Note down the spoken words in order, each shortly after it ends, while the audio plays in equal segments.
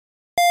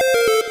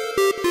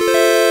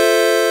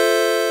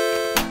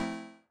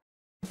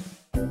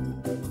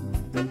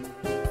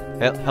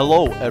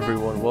Hello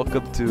everyone,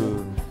 welcome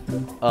to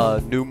a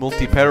new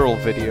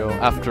multiparallel video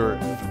after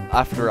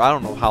I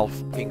don't know how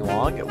fucking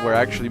long we're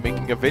actually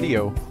making a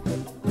video.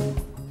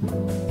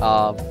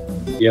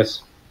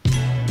 Yes.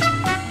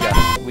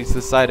 Yeah, we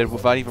decided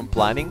without even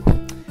planning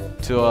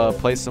to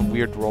play some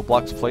weird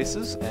Roblox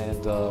places,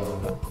 and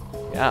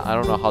yeah, I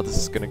don't know how this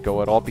is gonna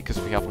go at all because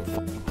we haven't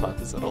fucking planned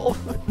this at all.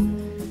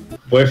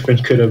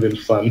 Boyfriend could have been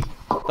fun.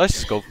 Let's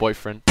just go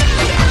boyfriend.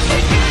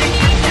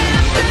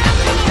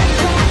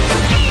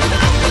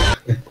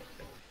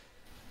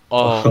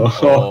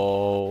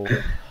 Oh.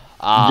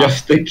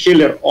 Just the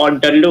killer on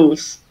the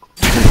loose.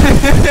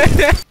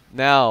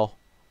 Now,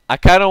 I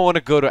kind of want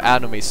to go to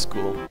anime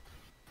school.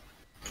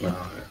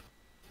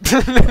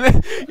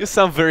 You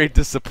sound very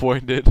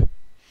disappointed.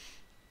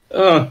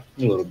 A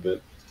little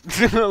bit.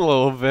 A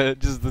little bit,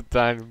 just the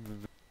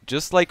time.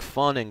 Just like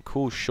fun and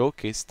cool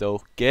showcase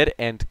though, get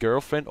and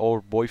girlfriend or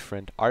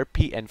boyfriend,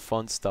 RP and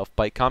fun stuff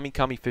by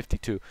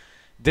Kamikami52.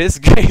 This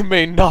game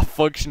may not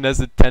function as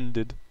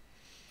intended.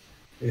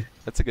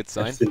 That's a good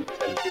sign.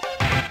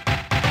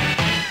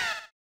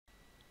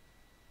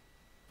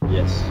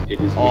 Yes, it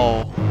is.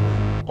 Oh.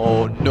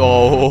 Oh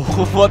no.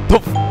 What the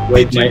f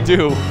did you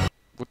do?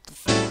 What the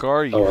fuck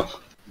are you?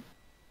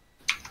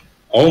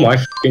 Oh my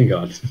fucking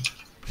god.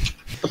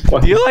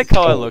 Do you like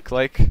how I look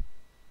like?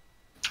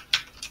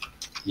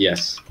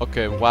 Yes.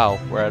 Okay, wow,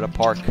 we're at a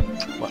park.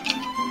 What?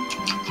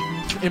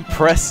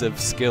 Impressive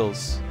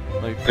skills.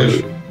 Like,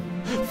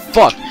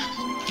 fuck!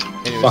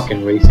 Anyways.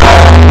 Fucking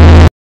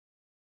racist.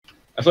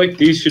 I feel like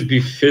these should be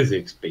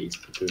physics based,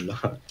 but they're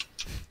not.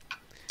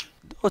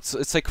 No,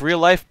 it's like real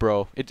life,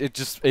 bro.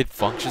 It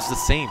functions the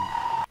same.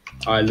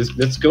 Alright,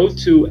 let's go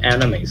to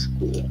anime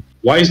school.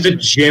 Why is the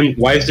gym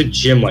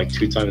like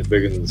 2 times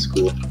bigger than the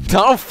school? I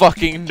don't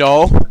fucking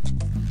know.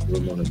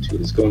 Room 102.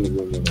 Let's go into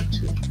room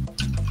 102.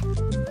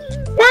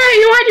 Why are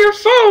you on your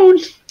phone?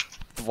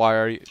 Why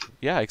are you?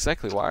 Yeah,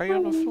 exactly. Why are you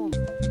on the phone?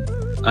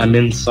 I'm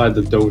inside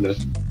the donut.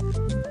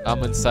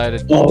 I'm inside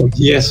it. Oh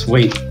yes,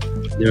 wait.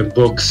 There are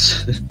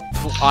books.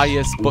 Ah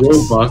yes, books.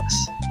 Roblox,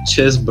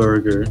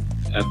 Cheeseburger,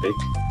 Epic,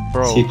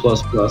 Bro. C++.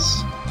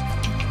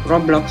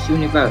 Roblox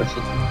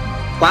University.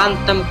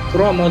 Quantum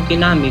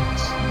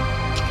Chromodynamics.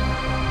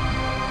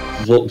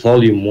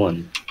 Volume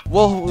 1.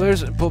 Well,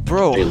 but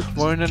bro,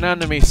 we're in an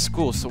anime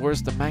school, so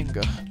where's the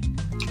manga?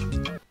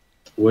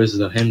 Where's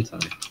the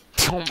hentai?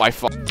 Oh my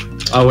fuck.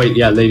 Oh wait,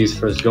 yeah, ladies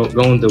first. Go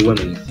into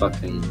women,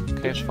 fucking.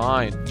 Okay,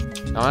 fine.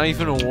 I'm not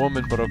even a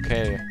woman, but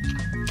okay.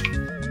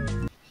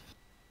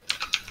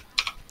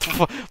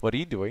 What are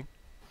you doing?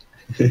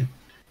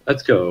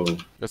 Let's go.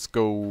 Let's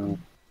go.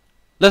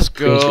 Let's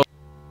go.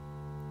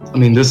 I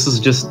mean, this is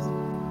just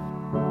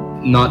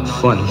not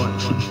fun.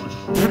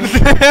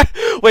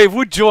 Wait,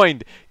 who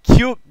joined?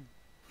 Cute.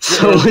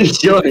 Someone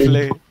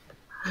joined.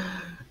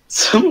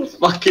 Someone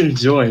fucking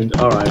joined.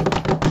 All right.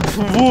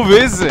 Who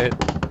is it?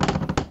 Who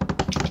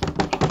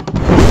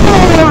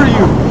are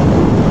you?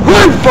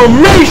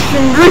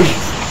 Information reach.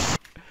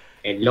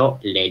 Hello,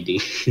 lady.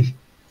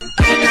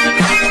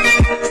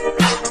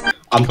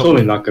 I'm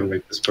totally not gonna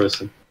make this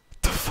person.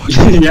 The fuck?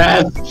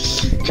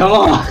 Yes! Come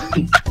on!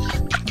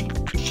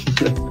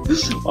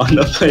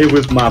 Wanna play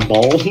with my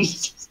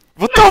balls?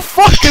 What the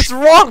fuck is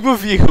wrong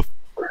with you?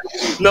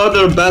 No,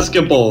 they're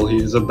basketball.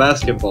 He's a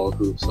basketball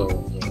hoop, so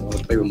wanna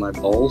play with my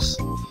balls?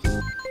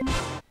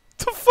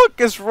 The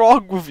fuck is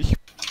wrong with you?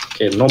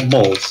 Okay, no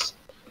balls.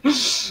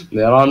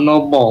 There are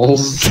no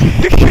balls.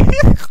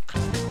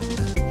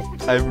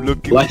 I'm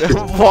looking What?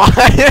 What?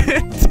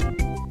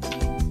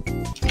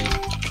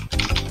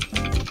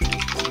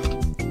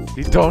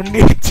 You don't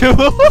need to.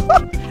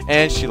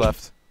 And she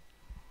left.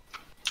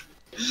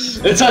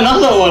 It's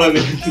another one of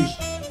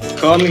them.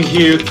 Coming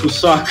here to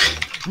suck.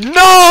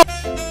 No!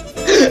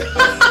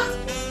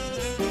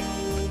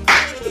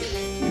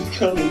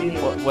 Coming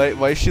here.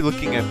 Why is she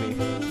looking at me?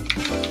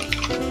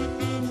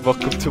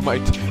 Welcome to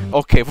my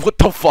okay, what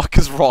the fuck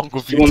is wrong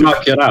with you? She will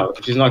not get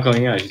out. She's not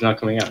coming out. She's not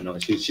coming out. No,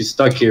 she's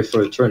stuck here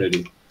for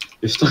eternity.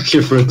 You're stuck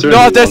here for eternity.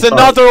 No, there's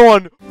another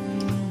one!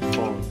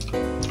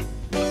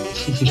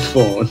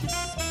 Phone.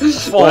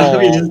 Why are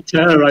we just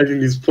terrorizing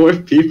these poor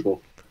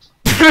people?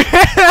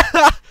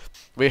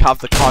 We have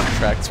the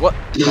contracts. What?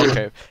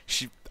 Okay.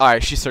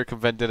 Alright, she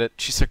circumvented it.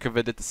 She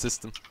circumvented the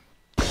system.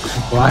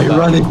 Why are you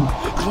running?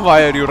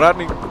 Why are you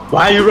running?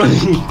 Why are you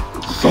running?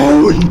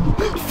 Phone!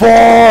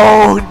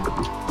 Phone!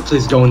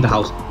 Please go in the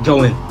house.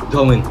 Go in.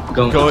 Go in.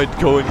 Go in. Go in,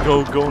 go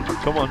in, go.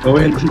 Come on. Go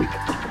in.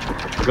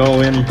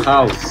 Go in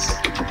house.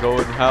 Go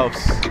in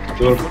house. What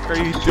the fuck are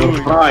you doing?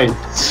 Surprise.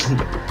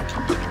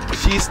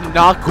 She's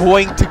not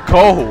going to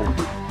go.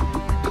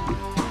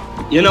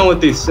 You know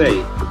what they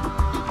say.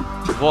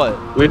 What?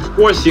 With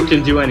force you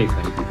can do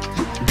anything.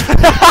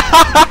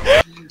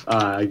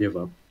 I give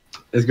up.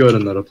 Let's go to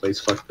another place.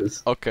 Fuck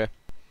this. Okay.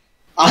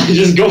 I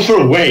just go for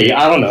a way.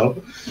 I don't know.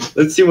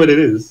 Let's see what it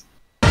is.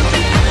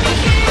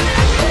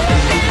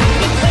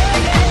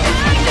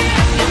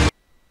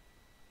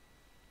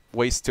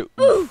 Ways to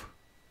oof.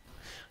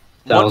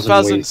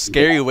 1,000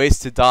 scary ways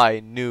to die.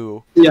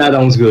 New. Yeah, that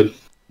one's good.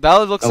 That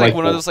looks I like like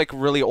one of that. those like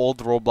really old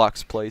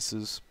Roblox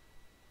places.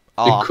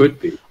 It could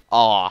be.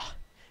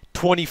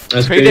 20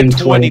 That's created been in in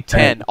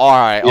 2010.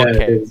 Alright, Yeah,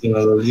 okay. it's,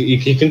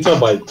 you can tell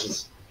by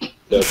just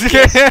the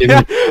skin.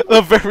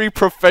 A very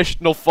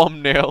professional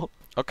thumbnail.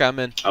 Okay, I'm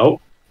in.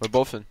 Oh, We're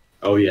both in.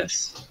 oh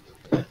yes.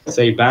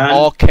 Say ban.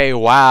 Okay,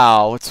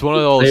 wow. It's one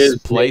of those Players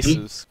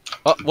places.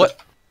 Oh, what?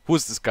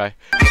 Who's this guy?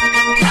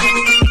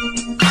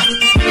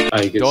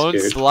 I get Don't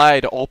scared.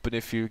 slide open.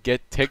 If you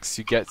get ticks,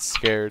 you get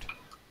scared.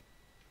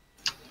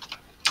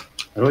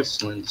 How do I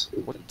slide this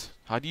open? What?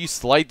 How do you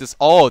slide this?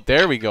 Oh,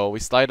 there we go. We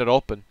slide it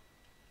open.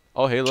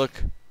 Oh, hey, look.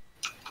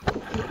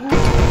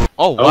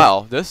 Oh,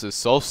 wow. This is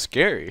so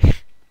scary.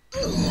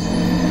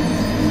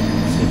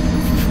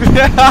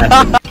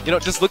 You know,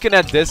 just looking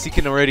at this, you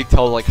can already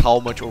tell like how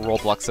much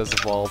Roblox has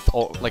evolved,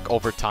 like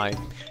over time.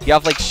 You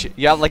have like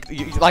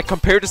like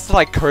compare this to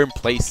like current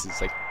places,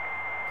 like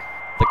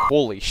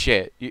holy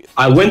shit.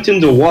 I went in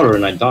the water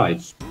and I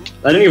died.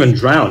 I didn't even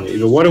drown.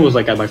 The water was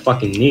like at my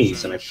fucking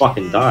knees and I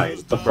fucking died.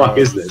 What the fuck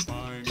is this?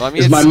 Well, I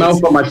mean, Is my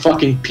mouth on my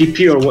fucking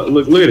pee or what?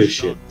 Look at this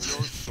shit.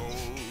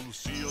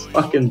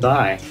 Fucking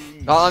die.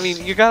 Well, I mean,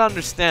 you gotta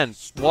understand,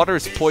 water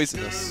is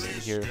poisonous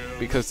in here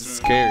because it's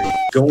scary.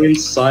 Go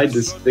inside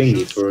this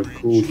thingy for a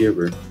cool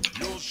giver.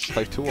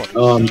 Like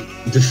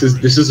 2-1. This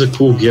is a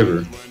cool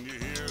giver.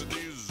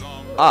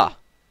 Ah.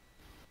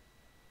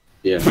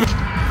 Yeah.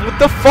 What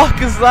the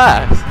fuck is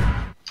that?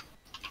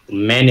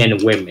 Men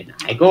and women.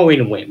 I go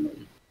in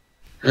women.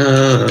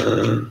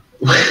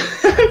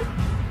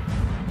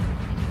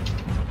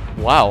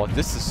 Wow,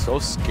 this is so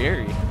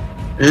scary.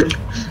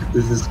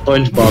 This is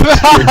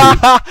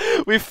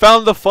SpongeBob. We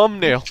found the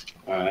thumbnail.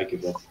 Alright, I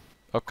give up.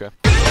 Okay.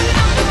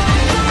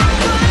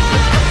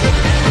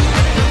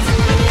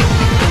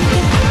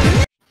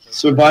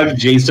 Survive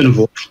Jason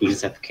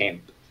Voorhees at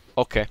camp.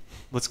 Okay,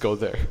 let's go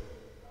there.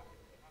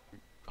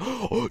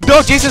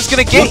 No, Jason's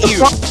gonna get you!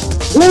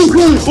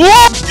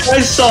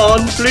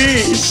 Jason,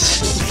 please!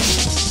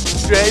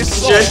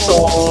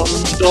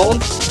 Jason,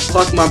 don't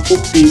fuck my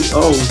puppy.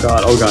 Oh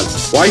god, oh god.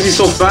 Why is he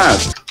so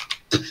fast?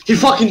 He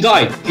fucking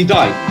died! He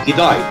died! He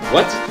died!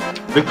 What?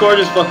 The car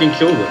just fucking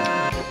killed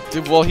him.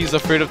 Dude, well, he's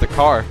afraid of the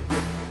car.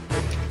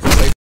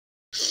 Like,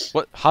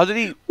 what? How did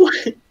he? What?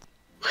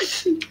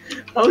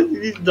 How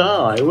did he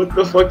die? What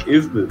the fuck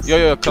is this?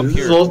 Yo, come this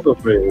here. Is also a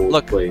very old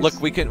Look, place. look,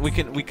 we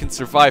can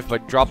survive by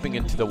dropping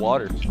into the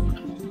water.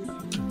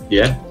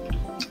 Yeah?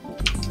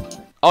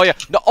 Oh yeah,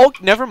 no, oh,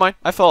 never mind,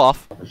 I fell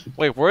off.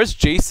 Wait, where is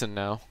Jason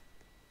now?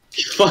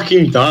 He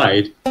fucking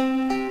died.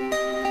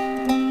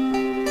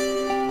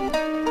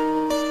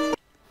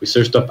 We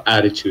searched up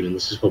attitude and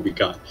this is what we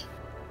got.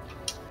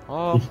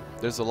 Oh,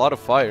 there's a lot of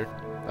fire,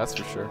 that's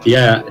for sure.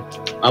 Yeah,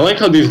 I like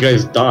how these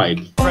guys died.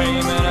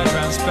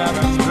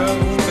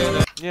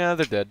 Yeah,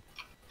 they're dead.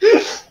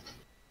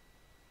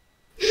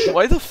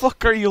 Why the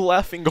fuck are you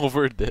laughing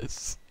over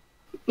this?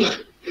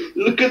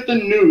 Look at the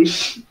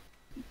noose.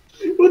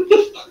 What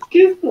the fuck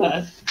is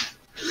that?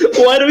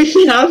 Why do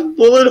we have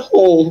bullet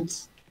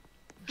holes?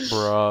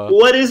 Bruh.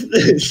 What is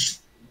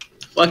this?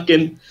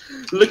 Fucking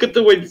look at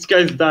the way these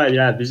guys died.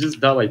 Yeah, they just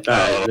died like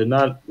that. They're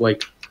not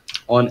like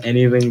on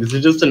anything. This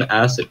is just an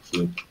acid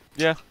flip.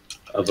 Yeah.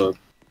 Of a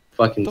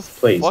fucking The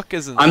place. fuck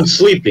is I'm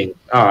sleeping.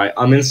 Alright,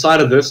 I'm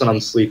inside of this and I'm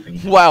sleeping.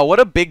 Wow, what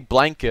a big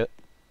blanket.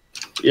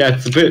 Yeah,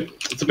 it's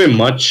a bit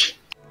much.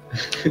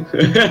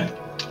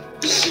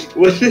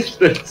 What is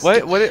this? Why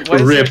is there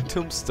a Rip.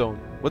 tombstone?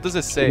 What does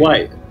it say?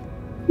 Why?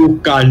 Who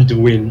can't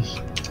win?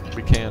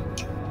 We can.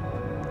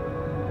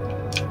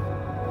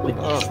 Wait,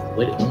 Oh.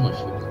 wait, oh my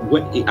shit.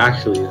 What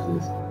actually is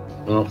this?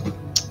 Well,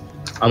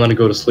 I'm gonna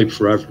go to sleep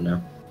forever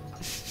now.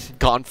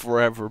 Gone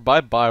forever.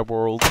 Bye bye,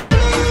 world.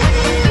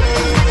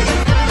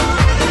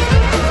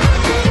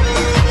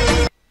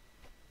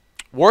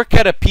 Work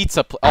at a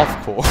pizza of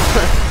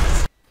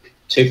course.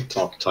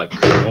 TikTok type.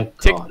 Oh god.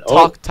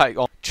 TikTok type.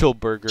 Oh, chill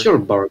burger. Chill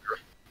burger.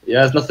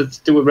 Yeah, it's nothing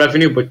to do with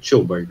revenue, but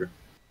chill burger.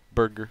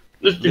 Burger.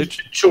 This is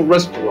chill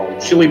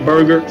restaurant. Chili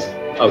burger.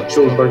 Oh,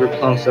 chill burger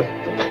concept.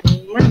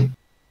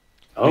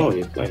 Oh,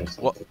 you're playing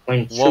something. What?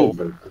 Playing chill Whoa.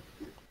 burger.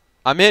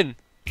 I'm in.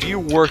 Do you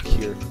work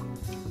here?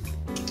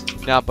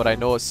 Nah, but I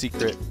know a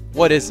secret.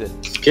 What is it?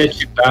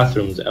 Sketchy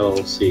Bathrooms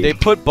LLC. They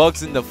put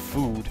bugs in the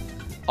food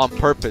on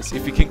purpose.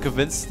 If you can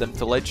convince them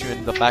to let you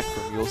in the back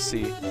room, you'll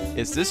see.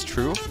 Is this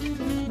true?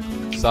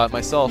 Saw it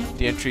myself.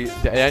 The entry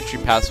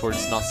password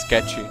is not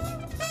sketchy.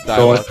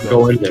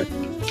 Go in there.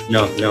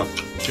 No.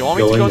 Do you want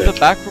me to go in the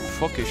back room?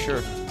 Okay,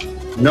 sure.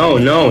 No,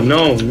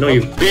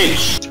 you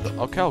bitch!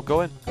 Okay, I'll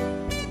go in.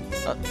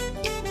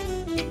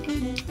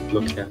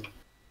 Look at.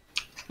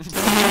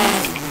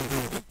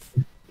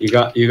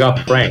 You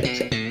got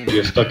pranked.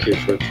 You're stuck here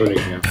for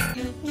eternity now.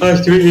 Nice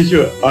to meet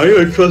you. Are you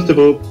a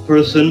trustable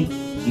person?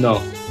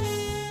 No.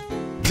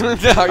 You're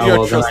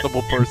well, a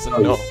trustable person.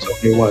 No. Tell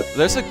me what.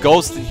 There's a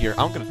ghost in here.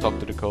 I'm gonna talk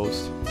to the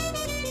ghost.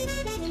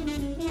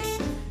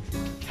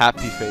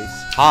 Happy face.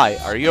 Hi,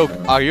 are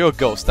you a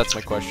ghost? That's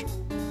my question.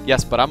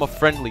 Yes, but I'm a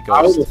friendly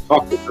How ghost. the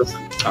fuck is this?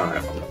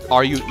 Alright,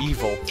 Are you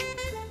evil?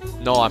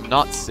 No, I'm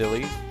not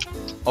silly.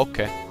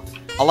 Okay.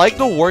 I like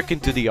the work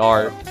into the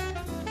art.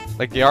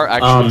 Like the art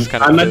actually is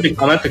kind of good.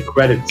 I'm at the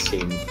credit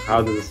scene.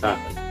 How did this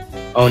happen?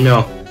 Oh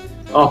no.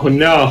 Oh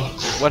no.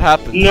 What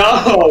happened?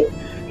 No!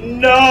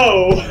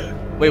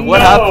 No! Wait,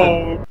 what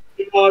happened?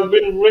 I've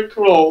been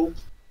rickrolled.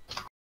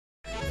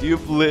 Do you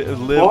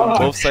live on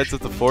both sides of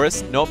the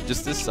forest? Nope,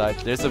 just this side.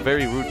 There's a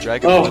very rude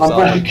dragon Oh, that lives I'm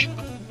on. back.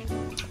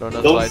 I don't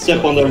know Don't why it's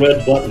step on going the there.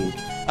 red button.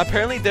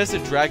 Apparently there's a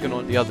dragon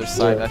on the other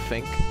side, Yeah. I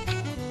think.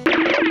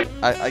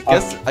 I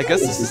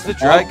guess this is the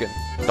dragon.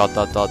 Dot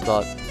dot dot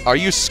dot. Are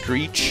you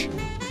Screech?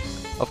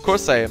 Of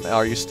course I am.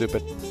 Are you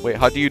stupid? Wait,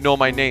 how do you know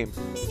my name?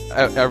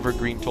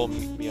 Evergreen told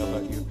me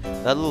about you.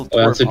 That little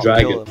Oh, that's a dwarf, I'll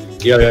dragon. kill him.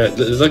 Yeah,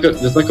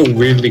 there's like a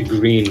weirdly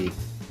green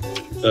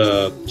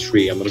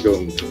tree. I'm gonna go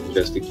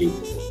investigate.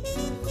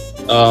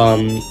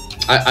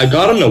 I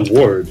got an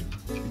award.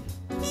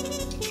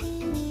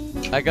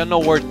 I got no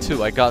word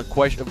too. I got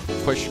question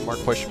mark.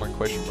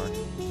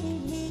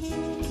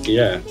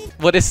 Yeah.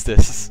 What is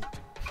this?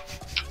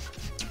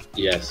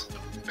 Yes.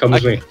 Come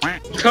with me.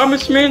 Come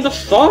with me in the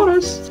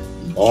forest.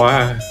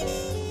 Boy.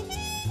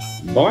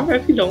 Boy,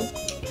 if you don't.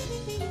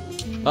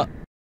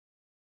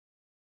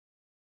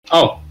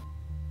 Oh.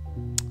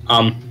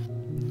 Oh.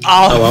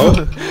 Hello?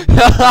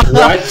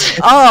 What?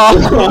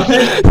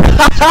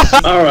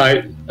 Oh.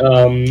 Alright.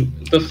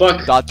 The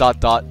fuck? Dot dot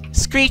dot.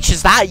 Screech,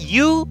 is that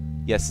you?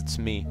 Yes, it's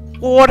me.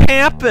 What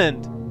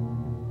happened?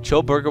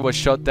 Chill Burger was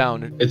shut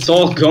down. It's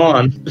all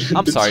gone.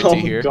 I'm sorry It's all to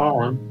hear.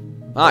 Gone.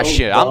 Ah Oh,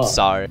 shit, God. I'm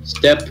sorry.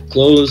 Step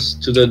close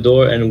to the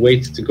door and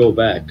wait to go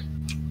back.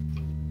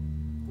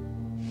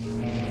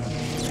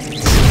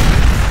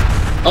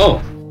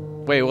 Oh.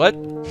 Wait, what?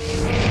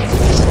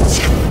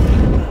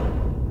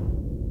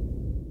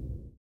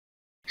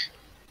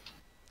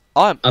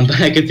 Oh, I'm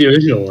back at the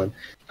original one.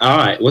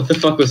 Alright, what the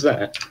fuck was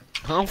that?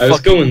 I'm Let's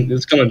fucking...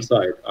 go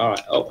inside.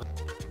 Alright, oh.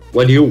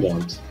 What do you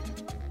want?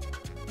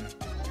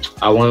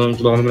 I want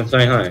to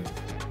say hi.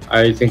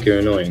 I think you're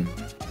annoying.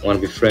 Want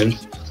to be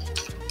friends?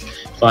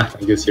 Fine,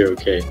 I guess you're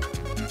okay.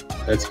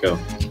 Let's go.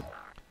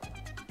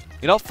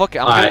 You know, fuck it,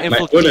 I'm Alright, gonna my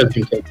infiltrate. order has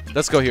been taken.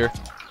 Let's go here.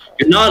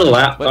 You're not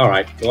allowed. What?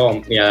 Alright,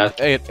 well, yeah.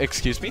 Hey,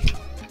 excuse me?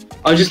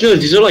 I just know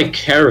these are like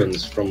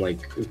Karens from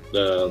like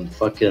the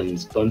fucking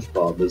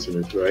SpongeBob,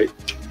 isn't it, right?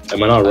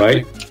 Am I not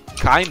right?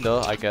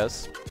 Kinda, I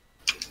guess.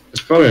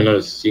 It's probably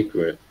another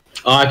secret.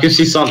 Oh, I can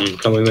see something.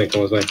 Come with me,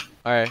 come with me.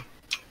 Alright.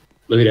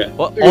 Look at that.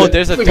 What? Look at Oh, that.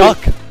 there's a Look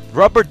at duck!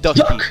 Rubber ducky!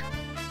 that. Duck!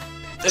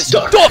 There's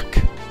Duck. a duck!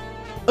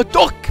 A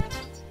duck!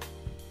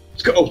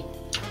 Let's go!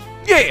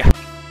 Yeah!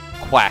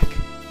 Quack.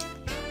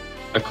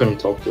 I couldn't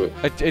talk to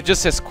it. It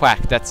just says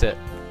quack, that's it.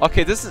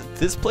 Okay, this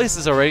place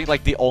is already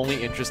like the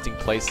only interesting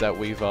place that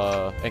we've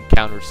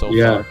encountered so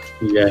Yeah, far.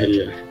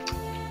 yeah.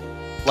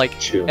 Like,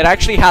 Chill. it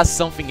actually has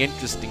something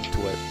interesting to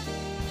it.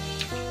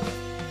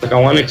 Like, I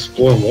want to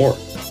explore more.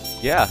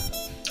 Yeah.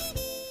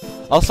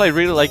 Also, I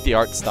really like the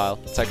art style.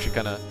 It's actually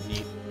kind of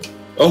neat.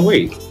 Oh,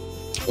 wait.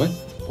 What?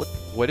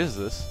 What is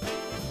this?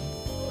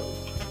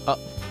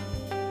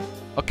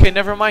 Okay,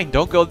 never mind.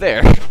 Don't go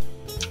there.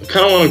 I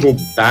kind of want to go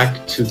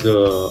back to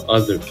the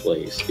other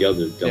place, the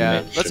other dimension.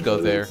 Yeah, let's go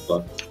whatever there. the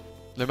fuck.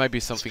 There might be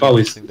There's something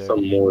probably interesting there.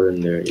 some more in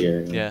there, yeah.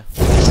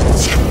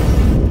 Yeah.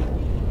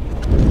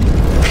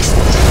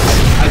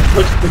 I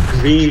touched the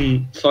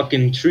green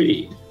fucking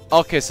tree.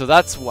 Okay, so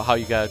that's how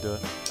you gotta do it.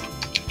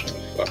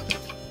 Fuck.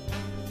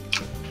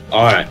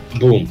 Alright,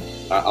 boom.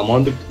 I'm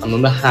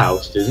on the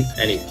house, there isn't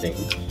anything.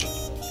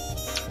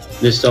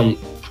 There's some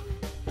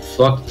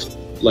fucked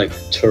like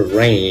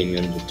terrain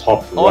in the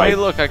top Oh, right. hey,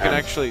 look! I can hand.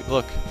 actually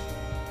look.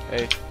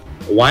 Hey.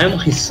 Why am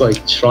I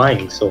like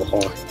trying so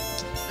hard?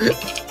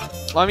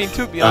 Well, I mean,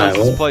 to be honest,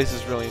 well. this place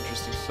is really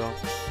interesting. So.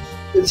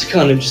 It's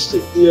kind of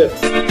interesting, yeah.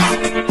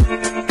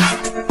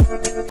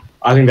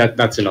 I think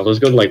that's enough. Let's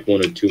go to like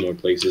 1 or 2 more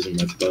places, and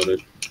that's about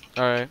it.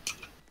 All right.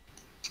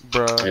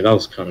 Bruh. Yeah, that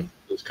was kind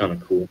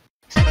of cool.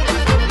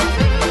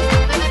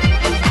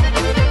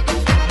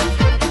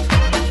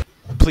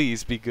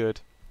 Please be good.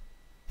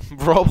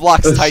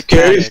 Roblox The scary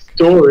Titanic.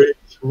 story.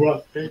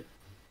 Right.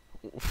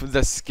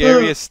 The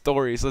scariest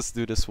stories. Let's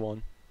do this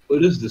one.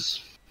 What is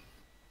this?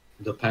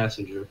 The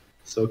passenger.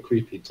 So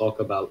creepy. Talk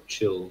about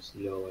chills.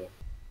 No way.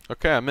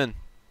 Okay, I'm in.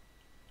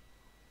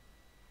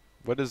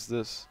 What is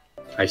this?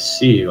 I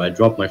see you. I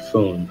dropped my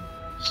phone.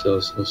 So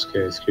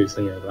scared. Scariest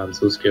thing ever. I'm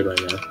so scared right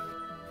now.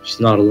 She's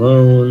not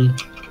alone.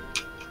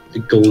 The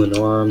golden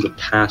arm. The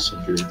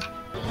passenger.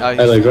 At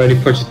a ready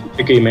purchase the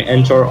ticket, you may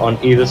enter on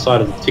either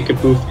side of the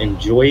ticket booth.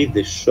 Enjoy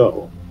the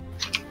show.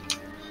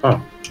 Huh.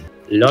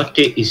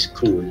 Latte is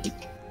cool.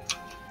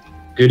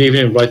 Good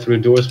evening. Right through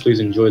the doors. Please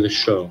enjoy the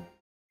show.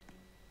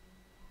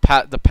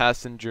 The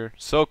passenger.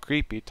 So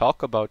creepy.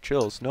 Talk about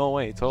chills. No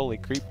way. Totally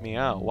creeped me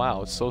out.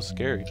 Wow, it's so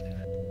scary.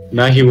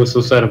 Maggie was so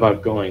sad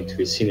about going to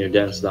his senior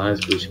dance at the high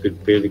school she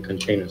could barely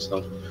contain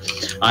herself.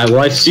 Well,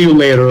 I see you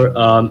later.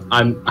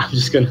 I'm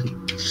just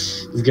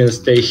gonna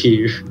stay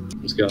here.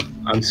 Let's go.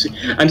 I'm so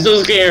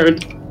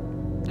scared.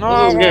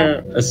 I'm so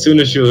scared. As soon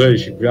as she was ready,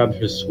 she grabbed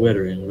her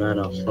sweater and ran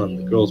out front.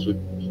 The girls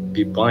would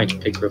be by to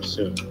pick her up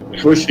soon.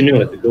 Before she knew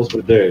it, the girls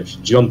were there. She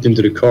jumped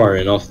into the car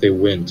and off they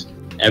went.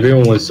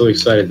 Everyone was so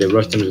excited they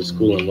rushed into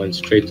school and went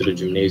straight to the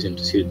gymnasium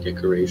to see the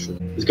decoration.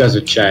 This guy's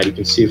a Chad. You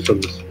can see it from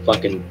his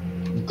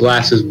fucking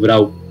glasses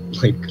without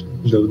like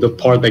the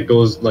part that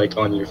goes like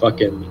on your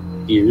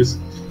fucking ears.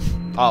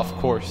 Of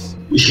course.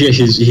 Yeah,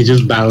 he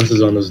just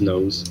balances on his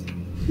nose.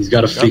 He's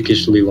got a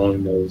freakishly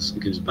long nose.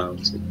 You can just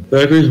balance it. The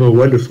libraries were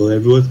wonderful.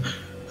 Everyone's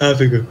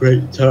having a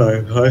great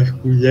time. High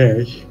school,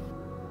 yeah.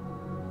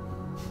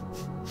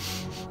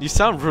 You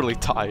sound really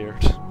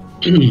tired.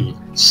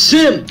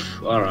 Simp!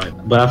 Alright.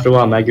 But after a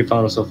while, Maggie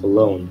found herself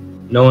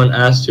alone. No one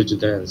asked her to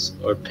dance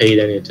or paid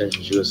any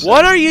attention. She was sad.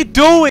 What are you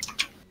doing?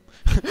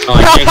 Oh,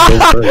 I can't go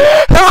further.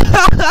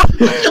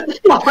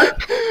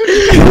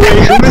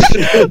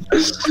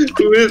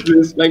 Who is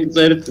this? Maggie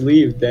decided to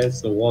leave,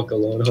 dance, and walk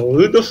alone home.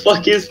 Who the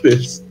fuck is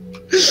this?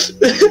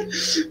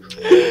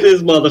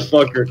 This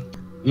motherfucker.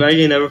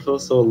 Maggie never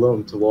felt so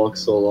alone to walk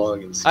so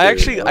long and scared.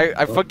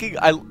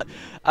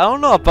 I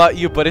don't know about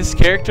you, but his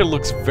character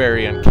looks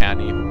very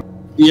uncanny.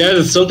 Yeah,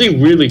 there's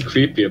something really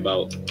creepy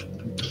about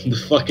the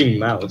fucking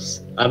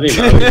mouse. I don't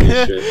even know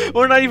this shit.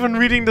 We're not even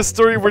reading the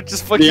story, we're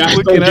just fucking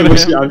looking at him.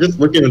 I'm just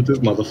looking at this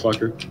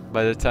motherfucker.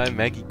 By the time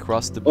Maggie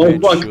crossed the bridge,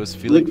 she was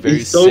feeling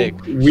very so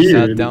sick. Weird. She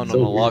sat down on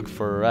a log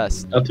for a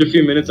rest. After a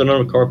few minutes,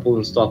 another car pulled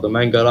and stopped. The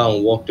man got out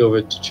and walked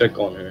over to check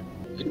on her.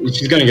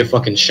 She's gonna get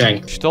fucking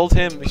shanked. She told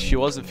him she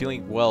wasn't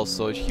feeling well,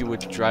 so he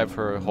would drive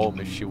her home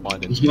if she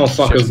wanted. This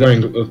motherfucker's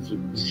wearing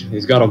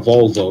he's got a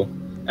Volvo.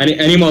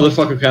 Any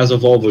motherfucker who has a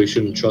Volvo, you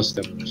shouldn't trust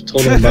him. She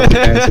told him about the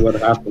dance and what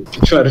happened.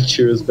 He tried to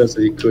cheer as best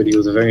as he could. He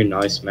was a very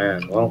nice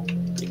man. Well,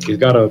 he's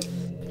got a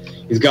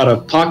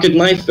pocket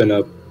knife and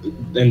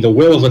the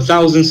will of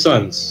 1,000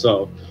 sons.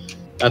 So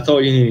that's all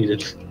you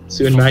needed.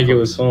 Soon Maggie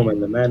was home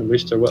and the man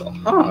wished her well.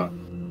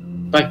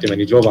 Back to him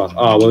and he drove off.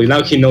 Oh well,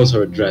 now he knows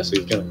her address, so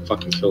he's gonna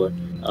fucking kill her.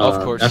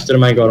 Of course. After the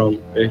man got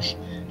home, he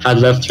had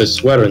left her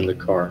sweater in the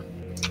car.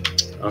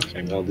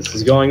 Okay, well this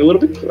is going a little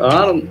bit.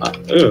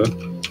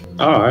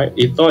 Alright,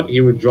 he thought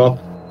he would drop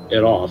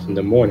it off in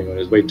the morning on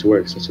his way to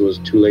work since it was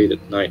too late at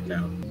night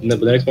now. But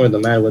the next morning, the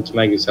man went to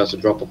Maggie's house to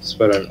drop off the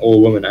sweater and an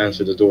old woman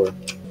answered the door.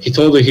 He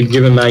told her he'd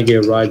given Maggie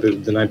a ride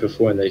the night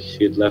before and that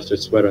she had left her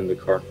sweater in the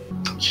car.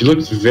 She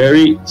looked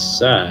very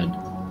sad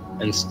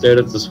and stared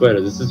at the sweater.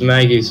 This is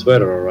Maggie's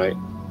sweater, alright?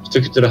 She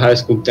took it to the high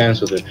school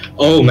dance with her.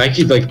 Oh,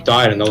 Maggie like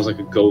died and that was like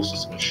a ghost or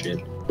some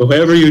shit. But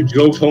whoever you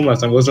drove home last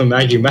time wasn't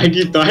Maggie.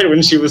 Maggie died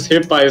when she was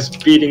hit by a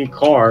speeding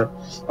car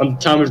on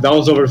time that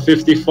was over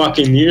 50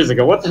 fucking years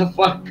ago. What the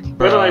fuck?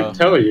 What did I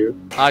tell you?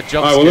 Jump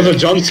scare. Well, there's a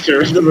jump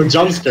scare. There's a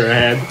jump scare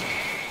ahead.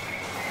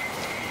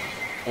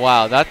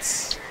 Wow,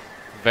 that's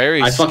very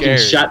scary. I fucking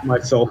shat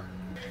myself.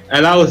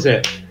 And that was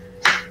it.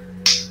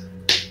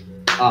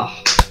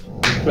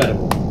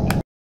 Incredible.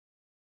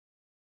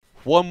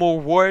 One more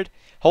word.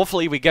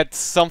 Hopefully we get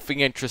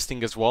something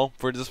interesting as well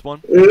for this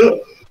one.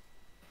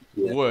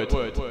 Wood.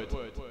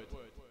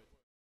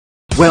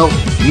 Well,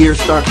 years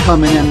start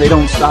coming and they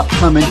don't stop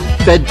coming.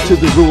 Fed to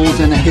the rules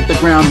and I hit the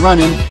ground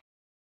running.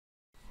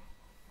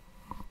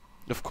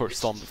 Of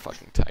course, I'm the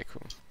fucking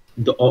tycoon.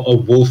 A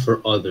wolf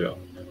or other. Oh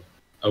no.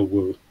 A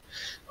wolf.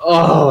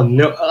 Oh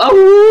no.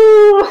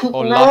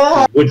 Oh,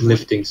 no. Wood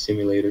lifting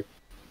simulator.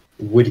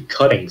 Wood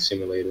cutting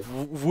simulator.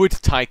 Wood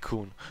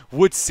tycoon.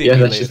 Wood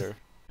simulator.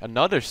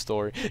 Another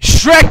story.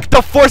 Shrek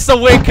the Force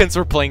Awakens,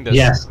 we're playing this.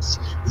 Yes.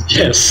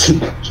 Yes.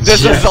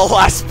 This is the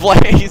last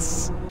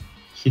place.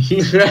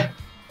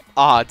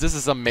 This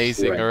is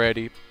amazing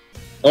already.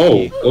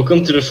 Oh,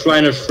 welcome to the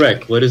Shrine of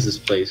Shrek. What is this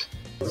place?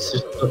 This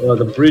is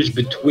the bridge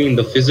between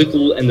the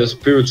physical and the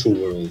spiritual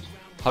world.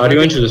 How do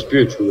you enter the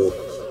spiritual world?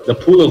 The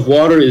pool of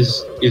water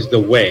is the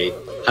way.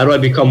 How do I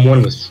become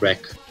one with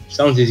Shrek?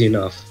 Sounds easy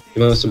enough.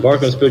 You must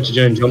embark on a spiritual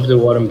journey, jump into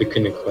the water and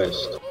begin a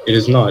quest. It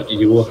is not.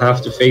 You will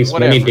have to face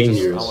many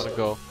dangers. I wanna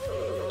go.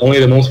 Only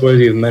the most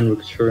worthy of men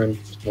return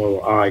tomorrow.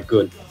 Alright,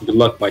 good. Good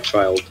luck, my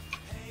child.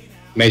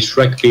 May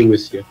Shrek be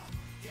with you.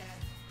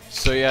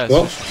 So yes.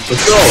 Well,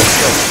 let's go.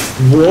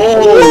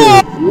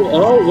 Whoa!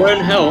 Oh, we're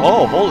in hell.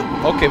 Oh, holy.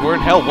 Okay, we're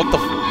in hell. What the?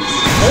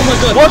 Oh my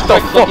god! What the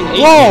fuck?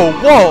 Whoa!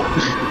 Whoa!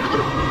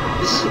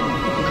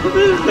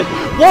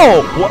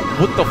 Whoa!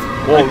 What the?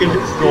 Whoa!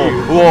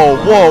 Whoa!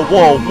 Whoa!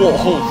 Whoa! Whoa!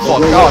 Oh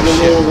fuck! Oh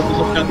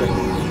shit!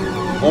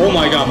 Oh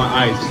my god, my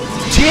eyes.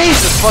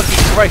 Jesus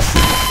fucking Christ!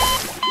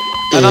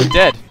 And I'm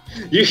dead.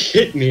 You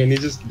hit me and you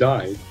just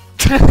died.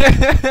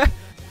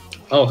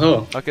 Oh,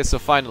 hello. Okay, so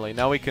finally,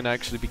 now we can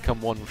actually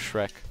become one with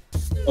Shrek.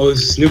 Oh,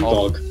 it's Snoop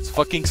Dogg. It's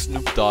fucking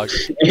Snoop Dogg.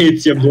 Hey,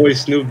 it's your boy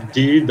Snoop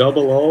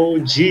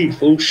D-double-O-G,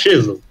 full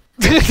shizzle.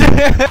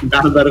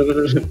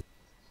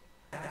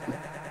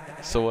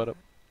 So what up?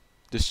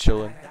 Just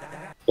chilling.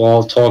 Well,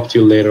 I'll talk to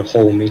you later,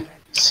 homie.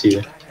 See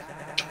ya.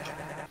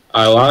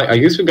 I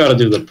guess we gotta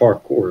do the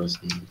parkour or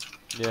something.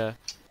 Yeah.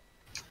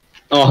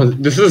 Oh,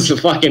 this is a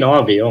fucking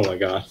obby, oh my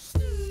god.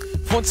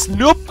 What,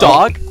 Snoop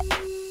Dogg?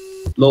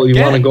 Lol,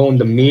 you wanna go in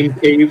the meme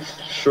cave?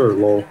 Sure,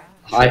 lol.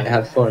 I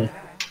have fun.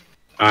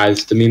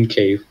 It's the meme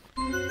cave.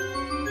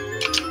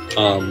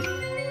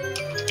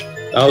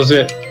 That was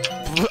it.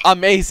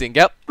 Amazing,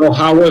 yep. Oh,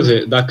 how was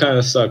it? That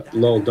kinda sucked.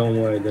 Lol, don't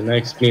worry. The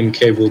next meme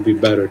cave will be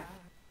better.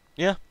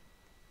 Yeah.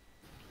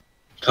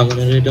 Coming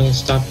and they don't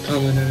stop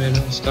coming and they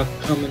don't stop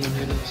coming and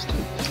they don't stop.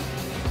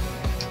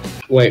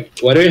 Wait,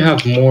 why do you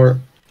have more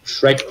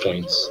Shrek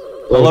points?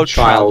 Hello, Oh,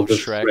 child of of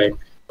Shrek. Shrek.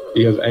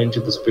 You have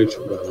entered the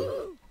spiritual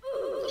realm.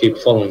 Keep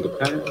following the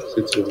path.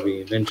 It will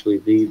eventually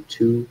lead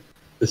to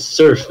the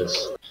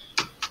surface.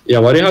 Yeah,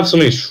 why do you have so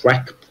many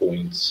Shrek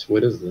points?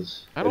 What is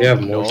this? I Why do you have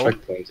don't more know.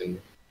 Shrek points in me?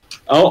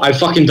 Oh, I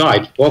fucking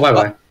died. Well,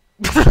 bye-bye.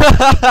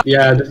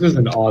 Yeah, this is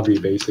an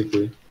obby,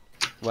 basically.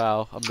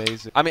 Wow,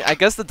 amazing. I mean, I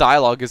guess the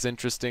dialogue is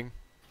interesting.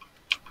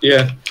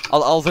 Yeah.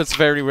 Although it's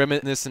very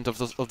reminiscent of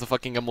the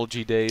fucking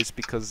MLG days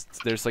because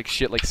there's like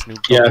shit like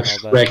Snoop Dogg Yeah,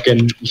 and all that. Shrek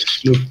and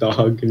Snoop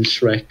Dogg and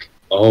Shrek.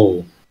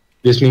 Oh,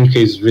 this meme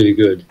case is really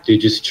good.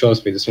 Dude, just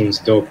trust me, this one's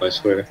dope, I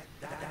swear.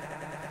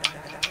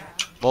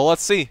 Well,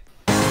 let's see.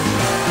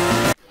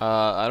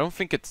 I don't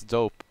think it's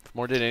dope.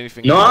 More than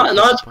anything. No,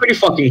 it's pretty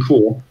fucking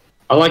cool.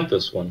 I like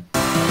this one.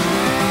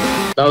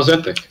 That was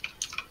epic.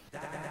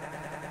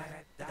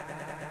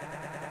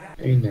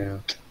 Hey now.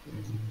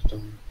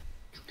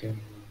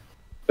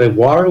 Wait,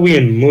 why are we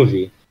in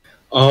movie?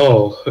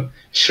 Oh,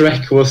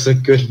 Shrek was a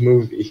good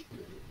movie.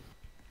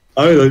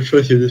 I don't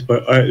trust you this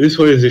part. Alright, this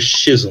one is a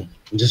shizzle.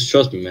 Just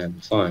trust me, man.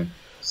 Fine.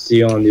 See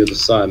you on the other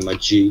side, my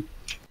G.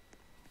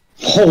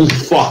 Holy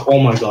fuck! Oh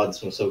my god,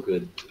 this one's so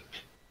good.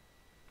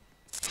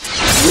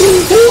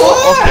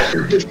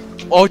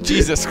 Oh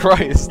Jesus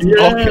Christ!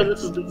 Yeah, Okay.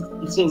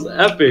 this one's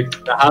epic.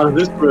 How did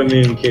this put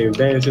me in cave?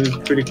 Dancing is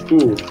pretty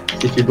cool.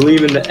 If you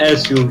believe in the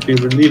S, you'll be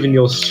relieving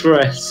your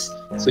stress.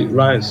 Sweet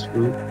rhymes,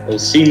 Screw. Well,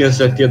 seeing us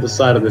at the other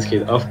side of this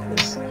cave, of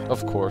course.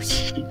 Of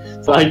course.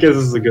 So I guess this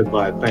is a good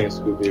vibe. Thanks,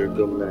 Scooby. You're a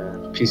good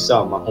man. Peace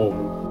out, my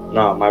homie.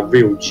 Nah, my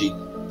real G.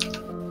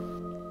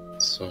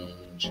 So,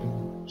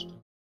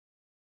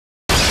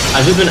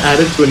 I've just been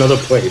added to another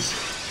place.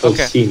 Called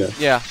Okay. Cena.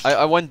 Yeah,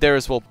 I went there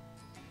as well.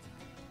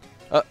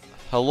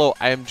 Hello,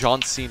 I am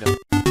John Cena.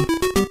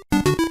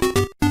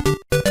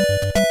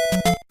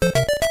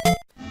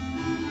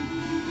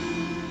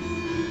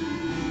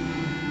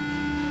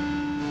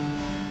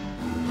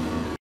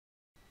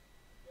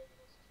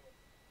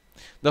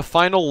 The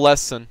final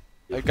lesson.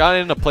 I got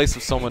in a place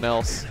with someone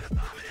else.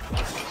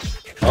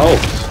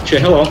 Oh,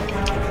 shit, hello.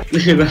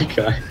 Look at that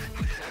guy.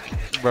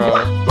 Bro.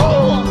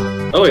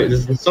 Oh wait,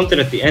 there's something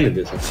at the end of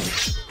this, I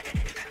think.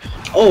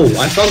 Oh,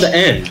 I found the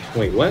end.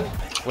 Wait, what?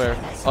 Where?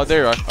 Oh,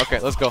 there you are. Okay,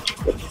 let's go.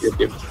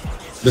 Yep.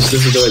 This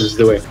is the way, this is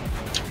the way.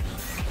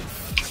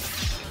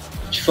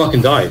 She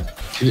fucking died.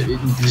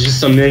 There's just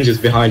some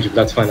ninjas behind you, but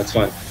that's fine, that's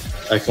fine.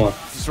 Alright, come on.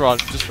 Just run.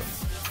 Just run.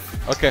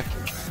 Okay.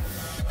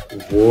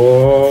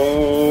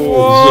 Whoa,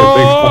 this is a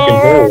big fucking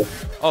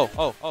hole.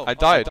 Oh, I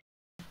died.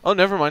 Oh,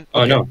 never mind.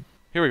 Oh Okay. no.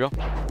 Here we go.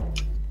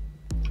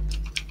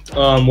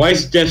 Why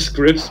is Death's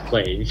Grips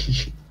playing?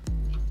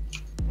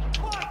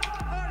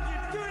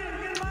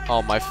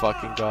 Oh my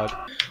fucking god.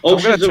 Oh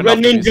I'm gonna shit, the turn red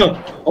off the music.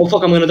 ninja! Oh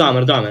fuck, I'm gonna die.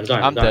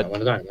 I'm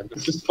dead.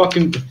 This is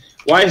fucking...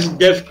 Why is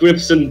Death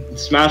Grips and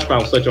Smash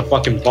Mouth such a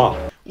fucking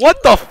bot?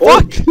 What the Oh,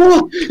 fuck?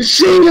 oh, it's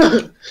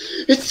Cena!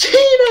 It's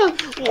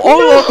Cena! Oh,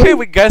 No! okay.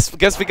 We guess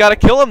we gotta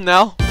kill him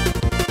now.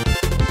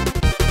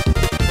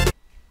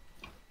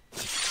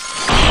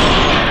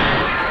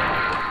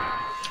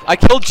 I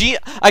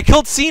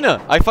killed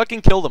Cena. I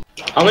fucking killed him.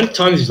 How many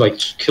times you like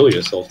kill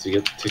yourself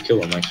to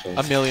kill him actually?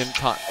 A million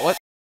times. What?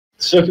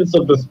 Surface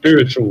of the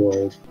spiritual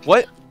world.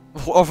 What?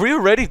 Are we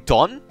already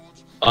done?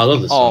 I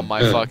love this Oh song.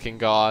 my Yeah. fucking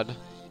god.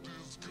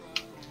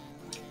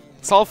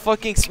 It's all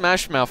fucking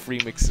Smash Mouth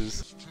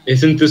remixes.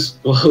 Isn't this...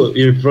 Well,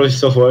 you're probably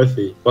so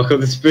worthy. Welcome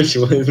to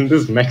spiritual. Isn't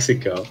this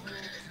Mexico?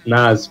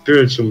 Nah, it's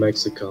spiritual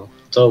Mexico.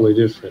 Totally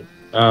different.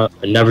 And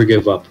never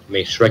give up.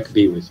 May Shrek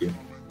be with you.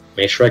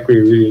 May Shrek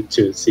be with you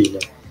too, Cena.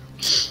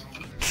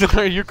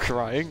 Are you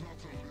crying?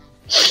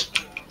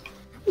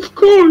 Of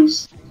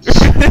course!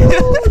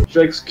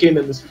 Shrek's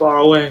kingdom is far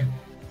away.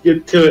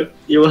 Get to it.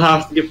 You will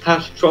have to get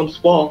past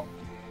Trump's wall.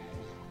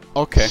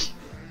 Okay.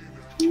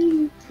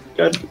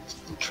 Got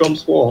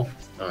Trump's wall.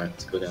 Alright,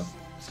 let's go down.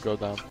 Let's go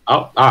down.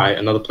 Oh, alright,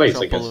 another place,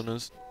 I guess.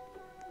 Trumpaloonas.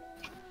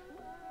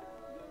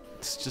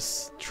 It's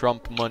just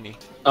Trump money.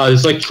 Oh,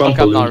 it's like Trump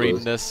Fuck, I'm not balloons.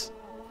 reading this.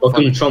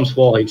 Welcome to Trump's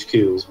Wall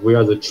HQs. We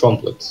are the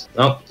Trumplets.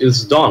 No,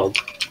 it's Donald,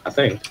 I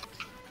think.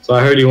 So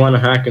I heard you want to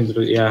hack into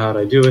the... Yeah, how'd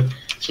I do it?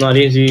 It's not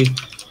easy.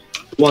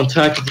 One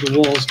hack into the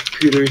walls,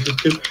 computer, you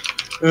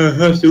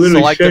have to literally So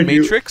like the send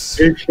you Matrix?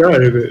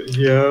 inside of it.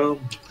 Yeah,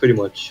 pretty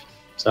much.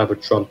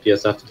 Cyber Trump,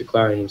 yes, after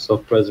declaring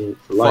himself president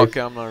for life. Fuck,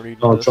 I'm not reading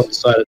Donald this. Trump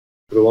decided...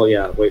 Well,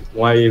 yeah, wait,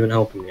 why are you even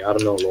helping me? I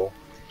don't know, lol.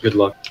 Good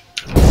luck.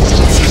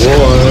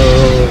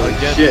 Whoa,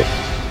 Again. shit.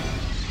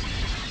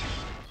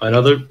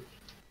 Another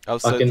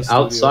fucking the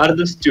studio. outside of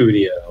the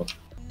studio.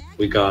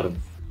 We got him.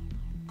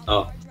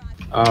 Oh.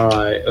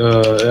 Alright,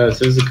 yeah, so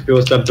this is the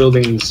computer that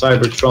building in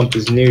Cyber Trump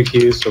is near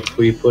here, so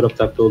we put up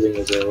that building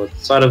as a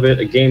side of it,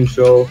 a game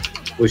show.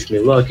 Wish me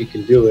luck, you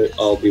can do it.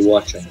 I'll be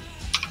watching.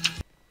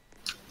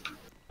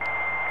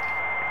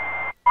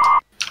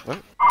 What?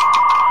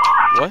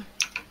 What?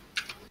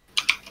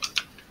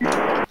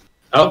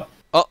 Oh.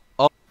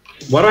 Oh.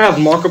 Why do I have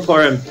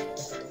Markiplier and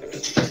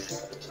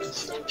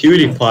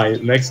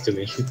PewDiePie next to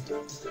me.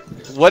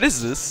 What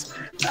is this?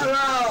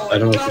 Hello, I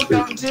don't and know what to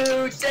welcome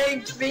to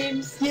Dank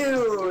Meme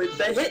Feud,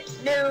 the hit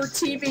new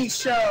TV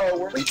show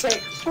where we take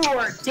 4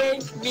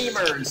 dank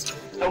memers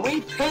and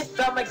we pit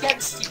them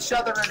against each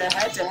other in a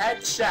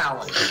head-to-head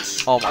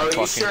challenge. Oh my Are you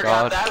fucking sure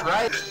god. got that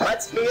right?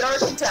 Let's meet our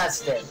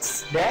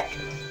contestants. Nick?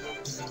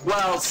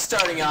 Well,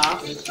 starting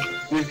off,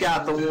 we've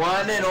got the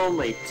one and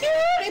only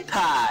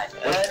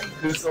PewDiePie. And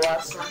who's the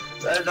last one?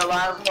 The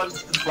last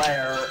one's the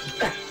player.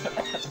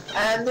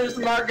 And there's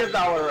Margaret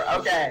Dollar.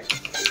 Okay.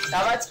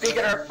 Now let's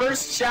begin our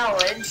first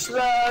challenge,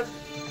 the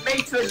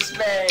Matrix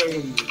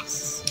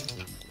Maze.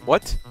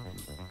 What?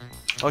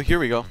 Oh, here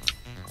we go.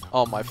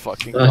 Oh my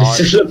fucking I god.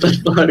 should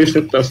have the bodies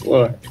at the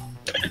floor.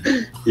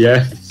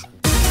 Yes.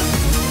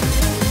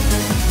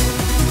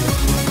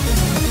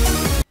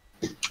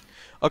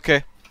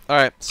 Okay.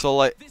 Alright, so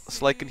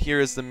like in here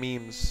is the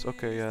memes.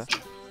 Okay, yeah.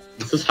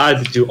 This is how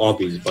to do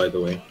obbies, by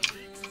the way.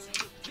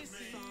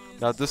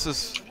 Now this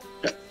is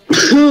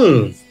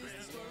The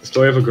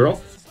story of a girl?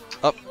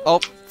 oh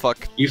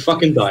fuck. You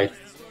fucking died.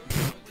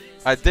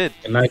 I did.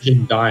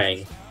 Imagine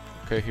dying.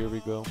 Okay, here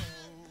we go.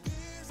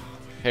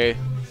 Hey,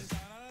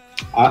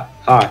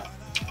 Hi.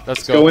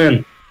 let's Go go.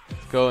 in.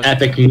 Go in.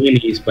 Epic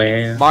minis,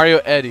 man. Mario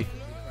Eddie.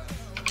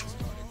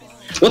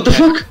 What the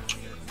fuck?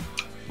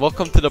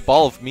 Welcome to the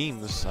ball of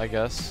memes, I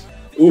guess.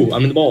 Ooh,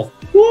 I'm in the ball.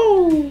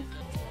 Woo!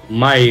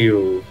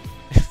 Mayo.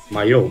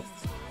 Mayo.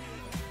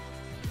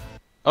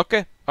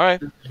 Okay,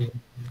 alright.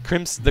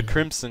 The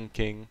Crimson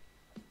King.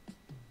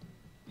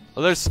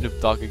 Oh, there's Snoop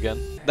Dogg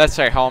again. That's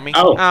right, homie.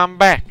 Oh. I'm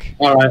back.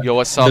 Alright. Yo,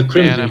 what's up, The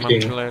Crimson man? I'm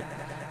King.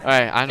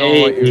 Alright, I know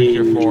what you're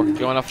here for.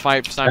 You wanna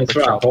fight Sniper That's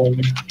right, Trump?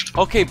 homie.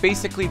 Okay,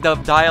 basically the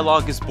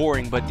dialogue is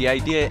boring, but the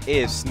idea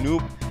is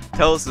Snoop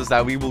tells us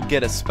that we will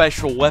get a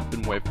special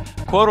weapon with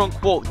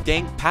quote-unquote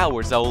dank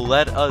powers that will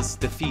let us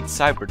defeat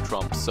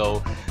Cybertrump.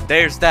 So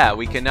there's that.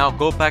 We can now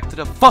go back to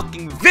the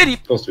fucking video.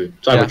 Supposed to be.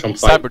 Cybertrump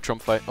fight.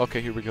 Cybertrump fight.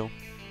 Okay, here we go.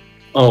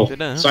 Oh,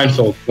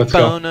 Seinfeld. Let's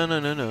go.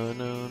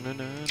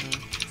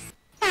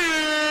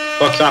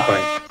 What's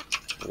happening?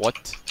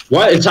 What?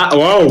 What is that?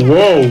 Whoa,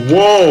 whoa,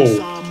 whoa!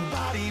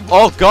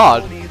 Oh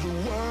god!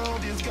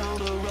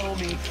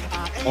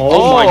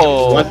 Oh my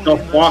god, what the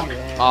fuck?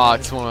 Ah,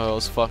 it's one of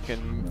those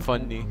fucking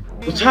funny.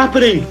 What's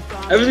happening?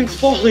 Everything's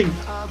falling!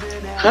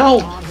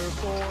 Help!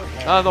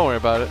 Ah, don't worry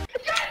about it.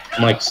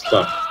 Mike's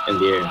stuck in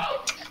the air.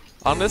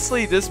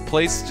 Honestly, this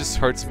place just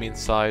hurts me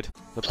inside.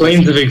 The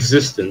Planes of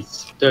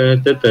existence. Da,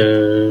 da,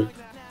 da.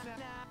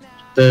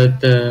 Da,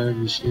 da.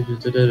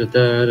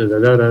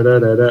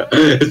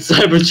 It's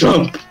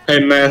Cybertrump! Hey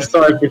man,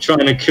 sorry for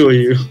trying to kill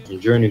you.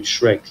 Journey to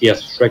Shrek.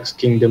 Yes, Shrek's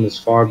kingdom is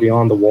far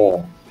beyond the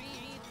wall.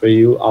 For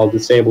you, I'll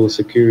disable the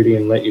security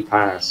and let you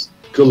pass.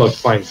 Good luck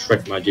finding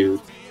Shrek, my dude.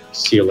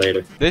 See you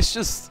later. This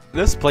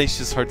place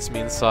just hurts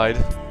me inside.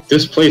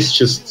 This place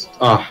just,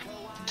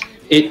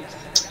 it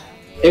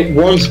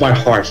warms my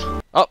heart.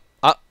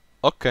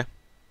 Okay.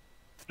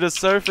 The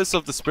surface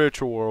of the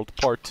spiritual world,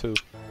 part 2.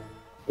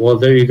 Well,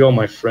 there you go,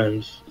 my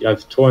friend.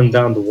 I've torn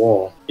down the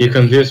wall. You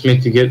convinced me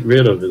to get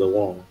rid of the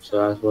wall,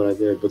 so that's what I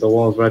did. But the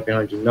wall's right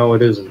behind you. No,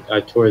 it isn't. I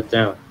tore it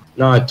down.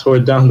 No, I tore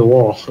down the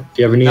wall. If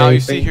you ever need Now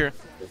anything, you see here,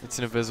 it's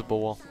an invisible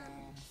wall.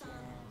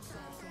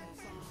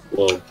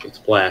 well, it's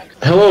black.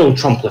 Hello,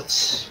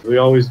 Trumplets. We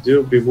always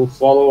do. We will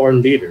follow our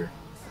leader.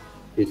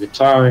 He's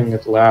retiring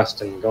at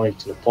last and going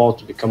to Nepal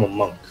to become a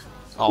monk.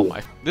 Oh Cool.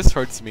 my, this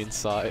hurts me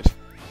inside.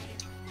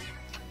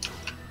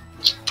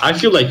 I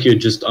feel like you're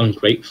just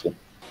ungrateful.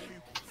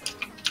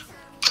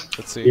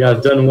 Let's see. You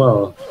have done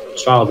well,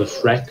 child of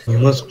Shrek. You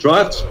must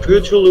drive to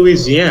spiritual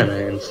Louisiana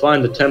and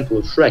find the temple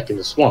of Shrek in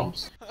the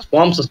swamps.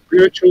 Swamps of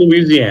spiritual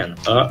Louisiana.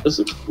 This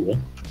looks cool.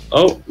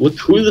 Oh, who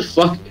the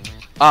fuck?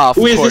 Ah, of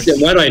Who is course. this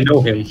and why do I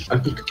know him? I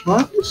can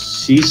kind of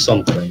see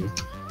something.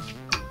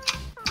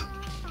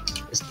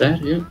 Is that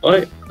him? Oh,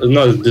 wait.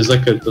 No, there's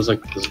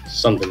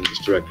something in this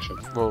direction.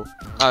 Whoa.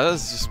 Ah,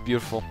 that's just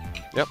beautiful.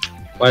 Yep.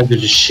 Why is there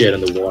just shit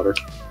in the water?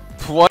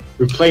 What?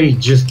 We're playing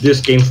just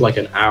this game for like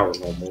an hour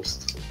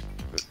almost.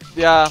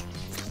 Yeah.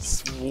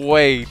 It's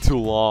way too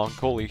long.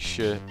 Holy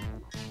shit.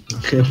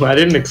 I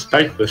didn't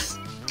expect this.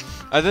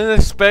 I didn't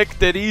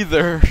expect it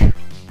either.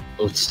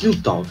 Oh, it's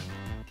Snoop Dogg.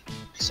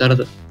 It's out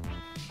of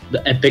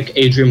the epic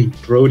Adrian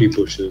Brody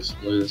bushes.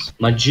 Look at this.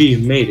 My G, you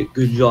made it.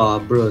 Good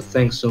job, bro.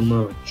 Thanks so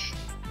much.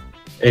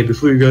 Hey,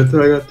 before you go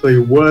through, I gotta tell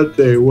you one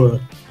thing.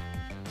 What?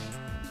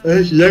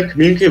 That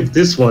community of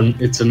this one,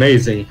 it's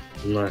amazing.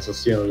 Nice, I'll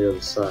see you on the other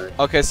side.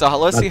 Okay, so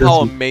let's Not see this how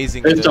one.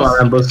 amazing it It's is.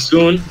 alright, but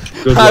soon.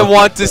 Good I luck.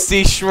 want to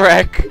see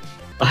Shrek.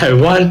 I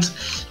want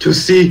to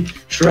see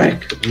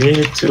Shrek.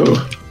 Me too.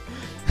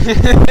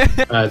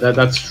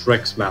 That's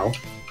Shrek's mouth.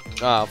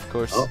 Ah, of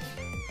course. Oh.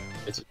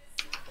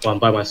 Well, I'm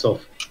by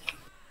myself.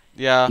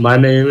 Yeah. My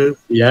name is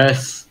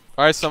yes.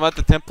 Alright, so I'm at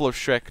the Temple of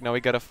Shrek. Now we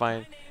gotta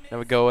find. Now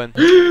we go in.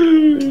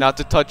 Not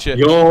to touch it.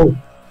 Yo.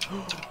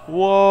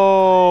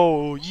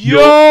 Whoa! Yo!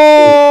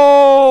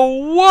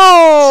 Really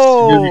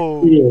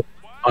Whoa! cool.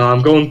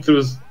 I'm going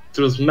through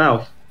his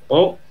mouth.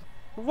 Oh.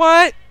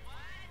 What?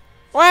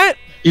 What?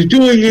 You're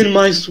doing in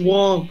my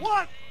swamp.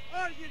 What?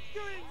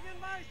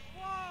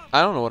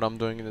 I don't know what I'm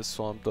doing in this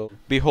swamp though.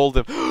 Behold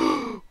him.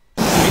 Behold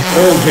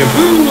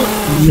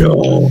him.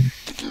 No.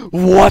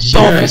 What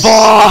Yes. the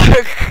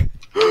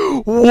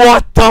fuck?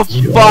 What the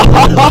Yo.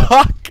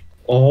 fuck?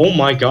 Oh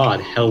my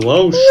god.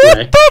 Hello, What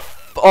Shrek. the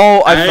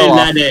Oh, I Hey, fell off.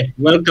 laddie.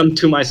 Welcome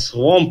to my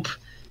swamp.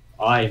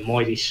 I,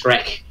 mighty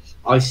Shrek.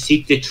 I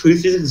seek the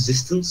truth of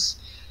existence.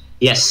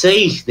 You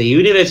see, the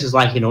universe is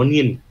like an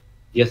onion.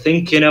 You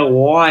think you know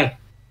why?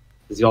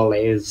 Because your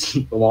layers.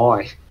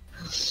 Why?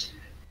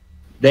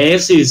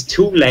 This is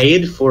too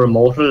late for a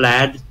mortal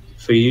lad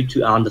for you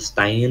to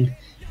understand.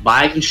 But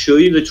I can show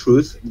you the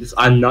truth. This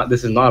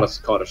is not a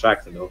Scottish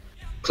accent though.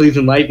 Please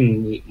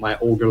enlighten me, my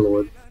older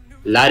lord.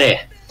 Laddie,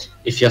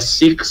 if you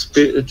seek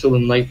spiritual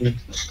enlightenment,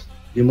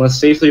 you must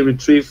safely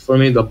retrieve for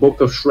me the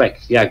Book of Shrek.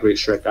 Yeah, great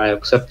Shrek, I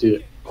accept your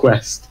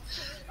quest.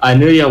 I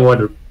knew you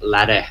would,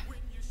 laddie.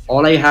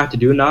 All I have to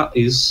do now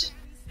is...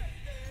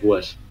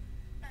 what?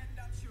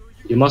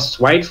 You must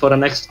wait for the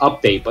next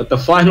update, but the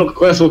final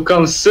quest will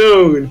come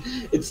soon!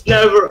 It's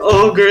never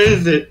over,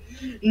 is it?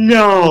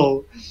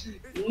 No!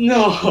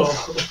 No!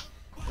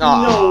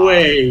 No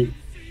way!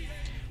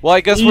 Well,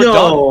 I guess we're done.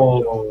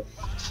 No!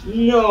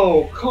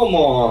 No, come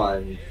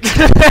on!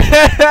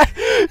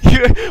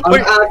 I'm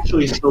Wait.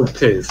 actually so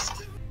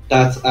pissed.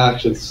 That's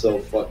actually so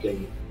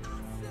fucking...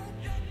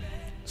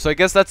 So I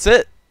guess that's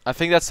it. I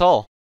think that's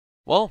all.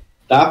 Well,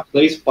 That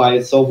place by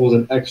itself was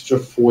an extra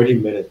 40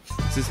 minutes.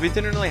 since we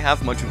didn't really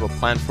have much of a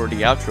plan for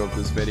the outro of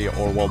this video,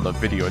 or well, the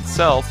video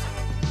itself,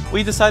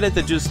 we decided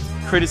to just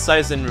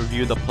criticize and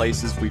review the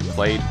places we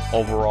played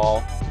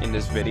overall in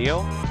this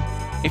video.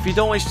 If you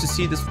don't wish to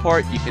see this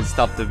part, you can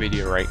stop the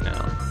video right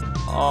now.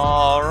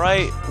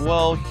 Alright,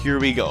 well, here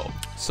we go.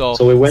 So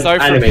we went sorry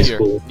for anime Peter.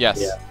 school. Yes.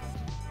 Yeah.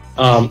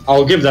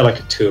 I'll give that like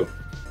a 2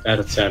 out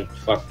of 10.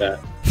 Fuck that.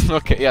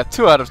 Okay, yeah,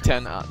 2 out of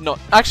 10. No,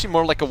 actually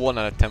more like a 1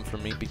 out of 10 for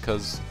me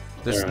because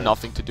there's Alright.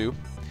 nothing to do.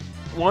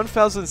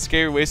 1,000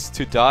 scary ways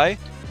to die.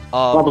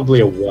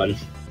 Probably a 1.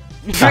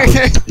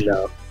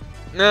 No.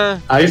 Nah,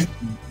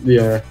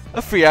 Yeah.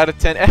 a 3 out of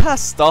 10. It has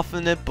stuff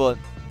in it, but,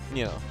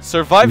 you know.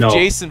 Survive No.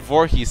 Jason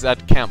Voorhees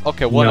at camp.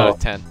 Okay, 1 No. out of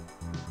 10.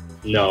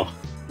 No.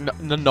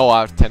 No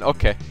out of 10.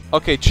 Okay.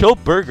 Okay, Chill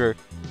Burger.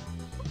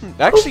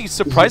 Actually,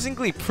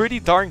 surprisingly pretty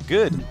darn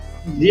good.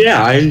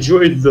 Yeah, I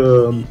enjoyed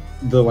the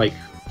like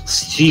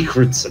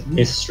secrets and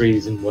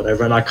mysteries and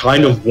whatever, and I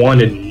kind of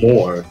wanted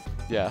more.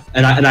 Yeah.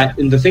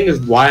 And the thing is,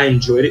 why I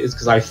enjoyed it is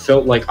because I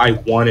felt like I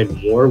wanted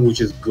more, which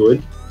is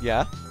good.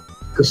 Yeah.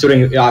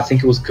 Considering I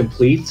think it was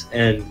complete,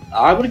 and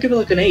I would give it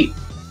like an 8.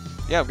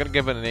 Yeah, I'm gonna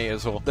give it an 8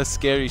 as well. The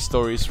scary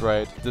stories,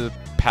 right? The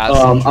past.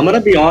 I'm gonna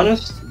be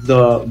honest.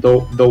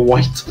 The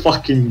white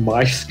fucking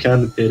mice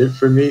kind of did it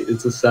for me.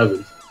 It's a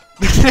 7.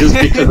 Just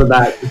because of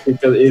that.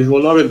 Because it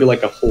will not be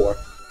like a 4.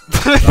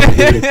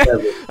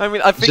 I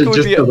mean, I think it would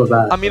Just be. because of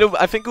that. I mean,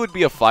 I think it would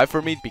be a 5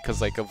 for me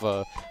because like of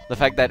the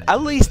fact that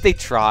at least they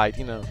tried.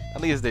 You know,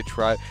 at least they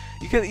tried.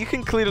 You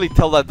can clearly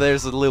tell that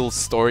there's a little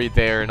story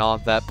there and all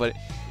that, but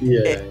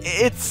Yeah.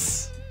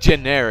 it's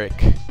generic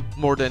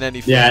more than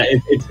anything. Yeah,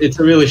 it's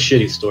a really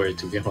shitty story,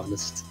 to be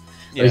honest.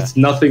 Yeah. It's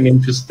nothing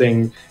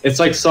interesting. It's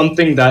like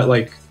something that,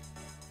 like,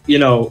 you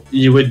know,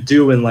 you would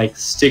do in like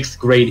 6th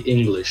grade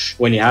English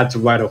when you had to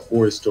write a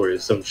horror story or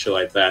some shit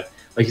like that.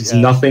 Like, it's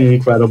Yeah. nothing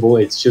incredible.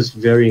 It's just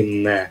very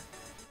meh.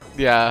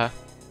 Yeah.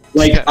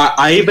 Like, Yeah.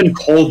 I even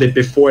called it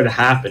before it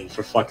happened,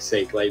 for fuck's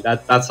sake. Like,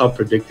 that's how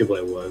predictable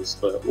it was.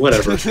 But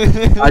whatever.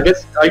 I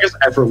guess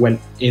effort went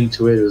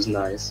into it. It was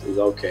nice. It was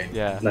okay.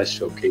 Yeah. Nice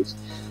showcase.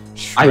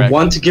 Shrek. I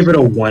want to give it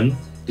a 1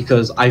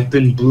 because I've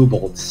been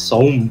blueballed so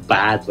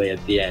badly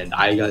at the end.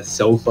 I got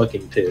so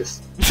fucking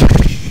pissed.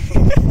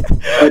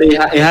 But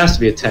it has to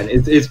be a 10.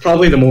 It's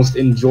probably the most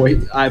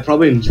I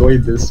probably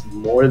enjoyed this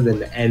more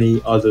than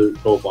any other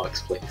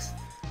Roblox place.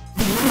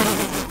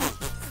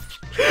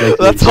 Like,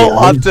 That's a legit, I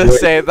lot to enjoyed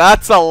say. it.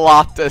 That's a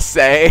lot to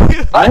say.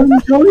 I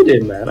enjoyed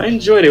it, man. I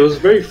enjoyed it. It was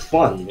very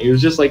fun. It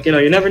was just like, you know,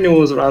 you never knew it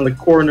was around the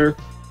corner.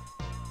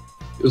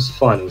 It was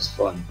fun. It was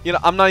fun. You know,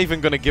 I'm not even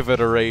gonna give it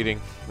a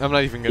rating. I'm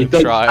not even gonna It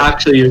does- try.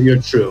 Actually,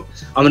 you're true.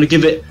 I'm gonna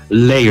give it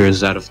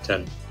layers out of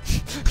 10.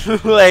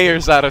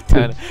 Layers out of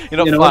 10. You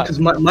know, Because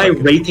my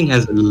rating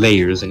has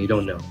layers, and you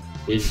don't know.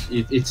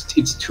 It's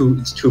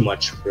too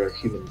much for a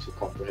human to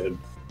comprehend.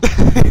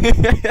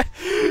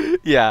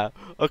 yeah.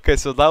 Okay,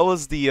 so that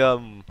was the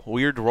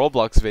weird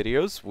Roblox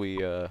videos.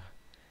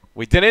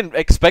 We didn't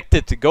expect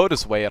it to go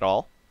this way at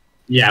all.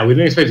 Yeah, we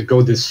didn't expect to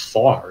go this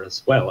far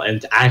as well,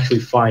 and to actually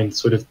find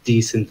sort of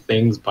decent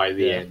things by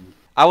the end.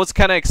 I was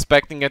kind of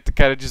expecting it to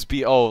kind of just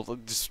be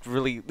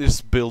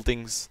just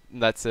buildings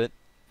and that's it.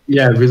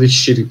 Yeah, really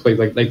shitty play,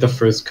 like the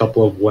first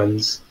couple of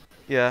ones.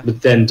 Yeah.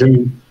 But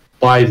then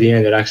by the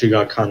end, it actually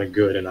got kind of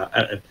good, and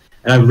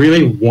I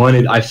really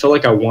wanted. I felt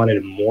like I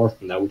wanted more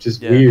from that, which is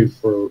weird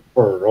for a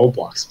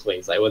Roblox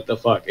place. Like, what the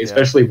fuck?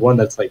 Especially one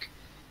that's like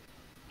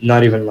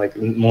not even like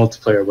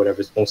multiplayer or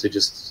whatever. It's mostly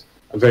just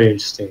a very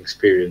interesting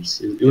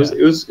experience. It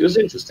was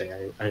interesting.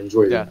 I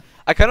enjoyed it. Yeah.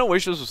 I kind of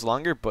wish this was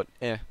longer, but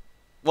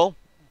Well,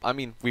 I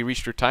mean, we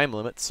reached our time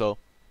limit, so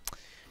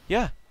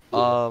yeah.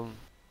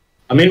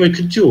 I mean, we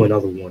could do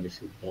another one if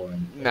you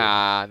want.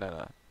 Nah,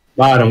 nah.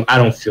 But I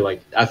don't feel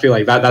like. I feel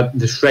like that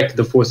the Shrek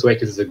The Force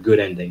Awakens is a good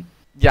ending.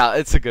 Yeah,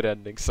 it's a good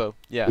ending. So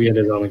yeah. We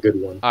ended on a good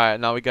one. All right,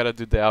 now we gotta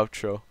do the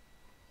outro.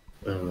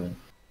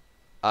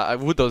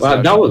 Who does Well,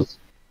 the that outro? was.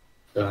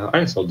 I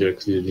guess I'll do it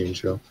because you did the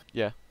intro.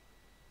 Yeah.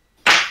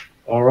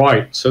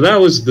 Alright, so that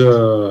was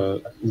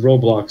the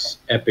Roblox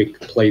epic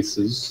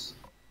places.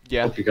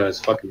 Yeah. Hope you guys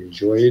fucking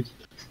enjoyed.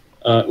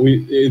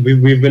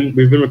 We've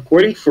been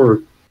recording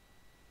for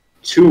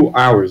 2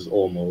 hours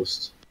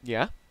almost.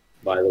 Yeah.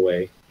 By the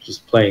way,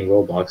 just playing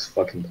Roblox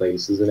fucking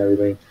places and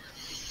everything.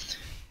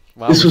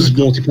 Wow, This was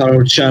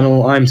multiparallel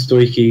channel. I'm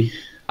Stoiky,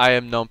 I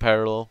am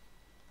non-parallel.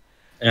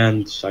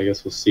 and I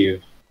guess we'll see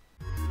you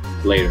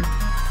later.